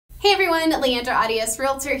Hey everyone, LeAndra Audios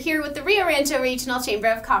Realtor here with the Rio Rancho Regional Chamber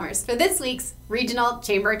of Commerce for this week's Regional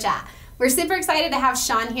Chamber Chat. We're super excited to have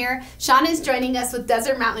Sean here. Sean is joining us with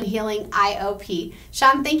Desert Mountain Healing IOP.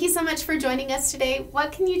 Sean, thank you so much for joining us today.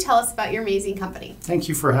 What can you tell us about your amazing company? Thank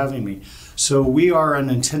you for having me. So we are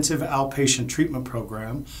an intensive outpatient treatment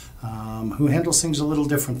program who handles things a little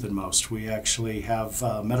different than most. We actually have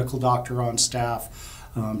a medical doctor on staff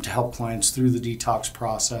to help clients through the detox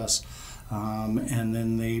process. And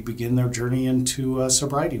then they begin their journey into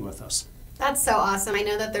sobriety with us. That's so awesome. I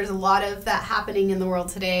know that there's a lot of that happening in the world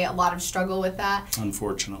today, a lot of struggle with that.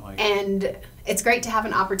 Unfortunately. And it's great to have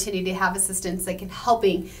an opportunity to have assistance that can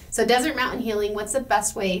helping. So Desert Mountain Healing, what's the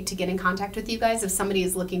best way to get in contact with you guys if somebody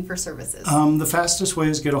is looking for services? The fastest way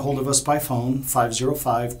is get a hold of us by phone,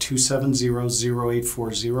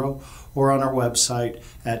 505-270-0840, or on our website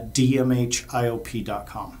at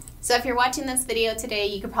dmhiop.com. So if you're watching this video today,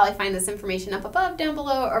 you could probably find this information up above, down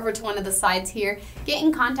below, or over to one of the sides here. Get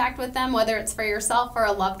in contact with them, whether it's for yourself or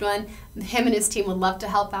a loved one. Him and his team would love to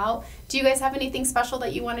help out. Do you guys have anything special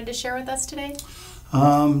that you wanted to share with us today?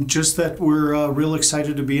 Just that we're real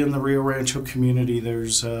excited to be in the Rio Rancho community.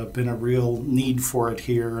 There's been a real need for it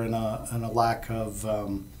here and a lack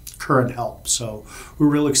of current help. So we're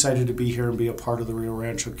real excited to be here and be a part of the Rio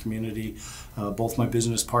Rancho community. Both my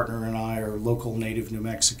business partner and I are local native New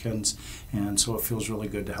Mexicans, and so it feels really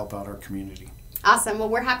good to help out our community. Awesome. Well,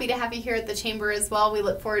 we're happy to have you here at the Chamber as well. We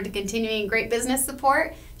look forward to continuing great business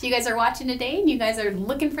support. If you guys are watching today and you guys are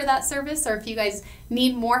looking for that service, or if you guys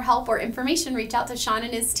need more help or information, reach out to Sean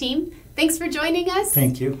and his team. Thanks for joining us.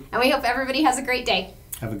 Thank you. And we hope everybody has a great day.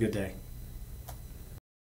 Have a good day.